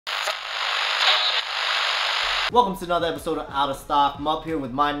Welcome to another episode of Outta Stock. I'm up here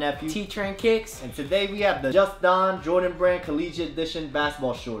with my nephew, Teacher and Kicks. and today we have the Just Don Jordan Brand Collegiate Edition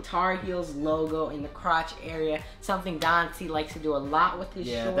basketball shorts. Tar Heels logo in the crotch area. Something Don C likes to do a lot with his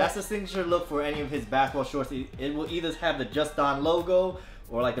shorts. That's the signature look for any of his basketball shorts. It will either have the Just Don logo,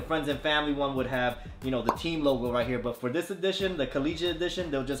 or like the Friends and Family one would have, you know, the team logo right here. But for this edition, the Collegiate Edition,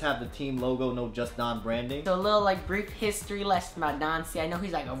 they'll just have the team logo, no Just Don branding. So a little like brief history lesson about Don C. I know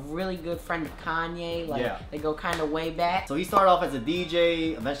he's like a really good friend of Kanye. Like they go kind of way back. So he started off as a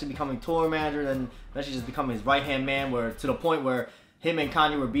DJ, eventually becoming tour manager, then eventually just becoming his right-hand man, where to the point where him and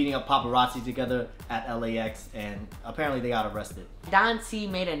Kanye were beating up paparazzi together at LAX, and apparently they got arrested. Don C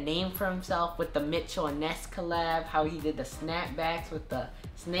made a name for himself with the Mitchell and Ness collab, how he did the snapbacks with the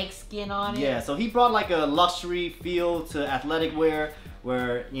snake skin on it. Yeah, so he brought like a luxury feel to athletic wear,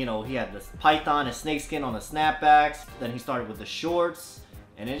 where, you know, he had this python and snake skin on the snapbacks. Then he started with the shorts,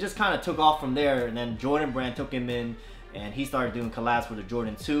 and it just kind of took off from there. And then Jordan Brand took him in, and he started doing collabs for the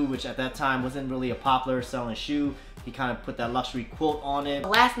Jordan 2, which at that time wasn't really a popular selling shoe. He kind of put that luxury quote on it.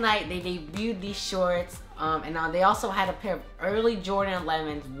 Last night they debuted these shorts, and they also had a pair of early Jordan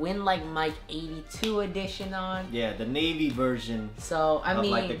 11s, Win Like Mike 82 edition on. Yeah, the navy version. So I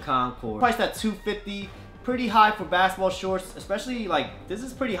mean, like the Concord. Priced at $250, pretty high for basketball shorts, especially like this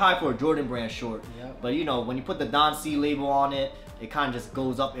is pretty high for a Jordan Brand short. Yep. But you know, when you put the Don C label on it, it kind of just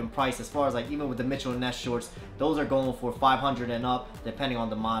goes up in price. As far as like even with the Mitchell and Ness shorts, those are going for $500 and up, depending on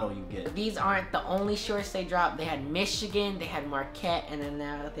the model you get. These aren't the only shorts they dropped. They had Michigan, they had Marquette, and then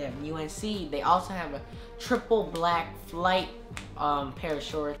now they have UNC. They also have a triple black flight pair of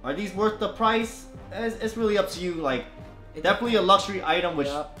shorts. Are these worth the price? It's really up to you. Like, definitely a luxury item, which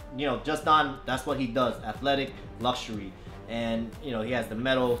you know, Just Don, that's what he does, athletic luxury. And you know, he has the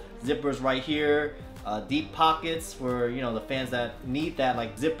metal zippers right here. Deep pockets for, you know, the fans that need that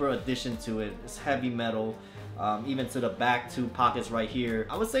like zipper addition to it. It's heavy metal, even to the back two pockets right here.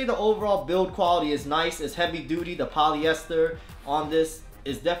 I would say the overall build quality is nice. It's heavy duty. The polyester on this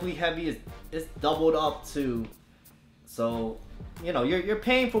is definitely heavy. It's doubled up too. So, you know, you're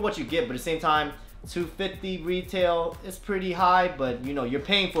paying for what you get, but at the same time, $250 retail is pretty high, but you know, you're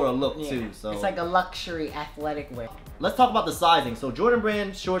paying for a look too. So it's like a luxury athletic wear. Let's talk about the sizing. So Jordan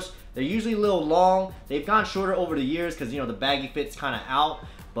Brand shorts, they're usually a little long. They've gone shorter over the years because, you know, the baggy fit's kind of out,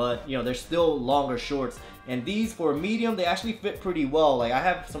 but you know, they're still longer shorts. And these for medium, they actually fit pretty well. Like I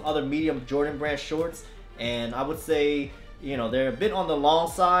have some other medium Jordan Brand shorts, and I would say, you know, they're a bit on the long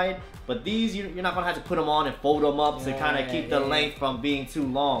side, but these you're not gonna have to put them on and fold them up to kind of keep the length from being too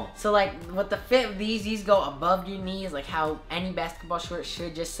long. So like with the fit of these go above your knees, like how any basketball short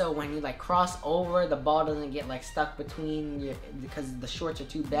should, just so when you like cross over, the ball doesn't get like stuck between your, because the shorts are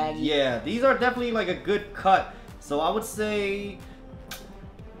too baggy. Yeah, these are definitely like a good cut. So I would say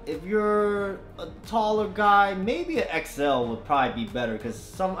if you're a taller guy, maybe an XL would probably be better,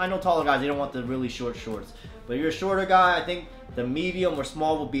 because I know taller guys, they don't want the really short shorts. But if you're a shorter guy, I think the medium or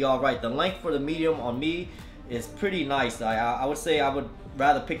small will be alright. The length for the medium on me is pretty nice. I would say I would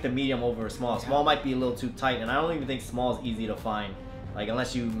rather pick the medium over a small. Small might be a little too tight, and I don't even think small is easy to find. Like,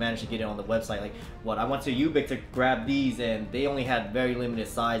 unless you manage to get it on the website. Like, I went to Ubik to grab these, and they only had very limited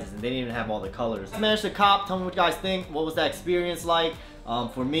sizes, and they didn't even have all the colors. I managed to cop. Tell me what you guys think. What was that experience like?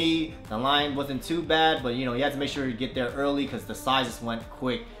 For me, the line wasn't too bad, but you know, you had to make sure you get there early because the sizes went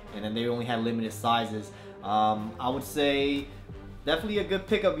quick, and then they only had limited sizes. I would say definitely a good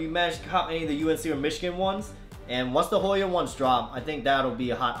pickup if you managed to cop any of the UNC or Michigan ones. And once the Hoya ones drop, I think that'll be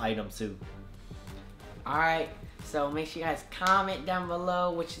a hot item too. Alright, so make sure you guys comment down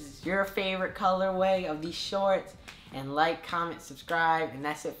below which is your favorite colorway of these shorts. And like, comment, subscribe. And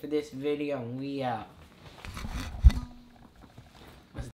that's it for this video, and we out.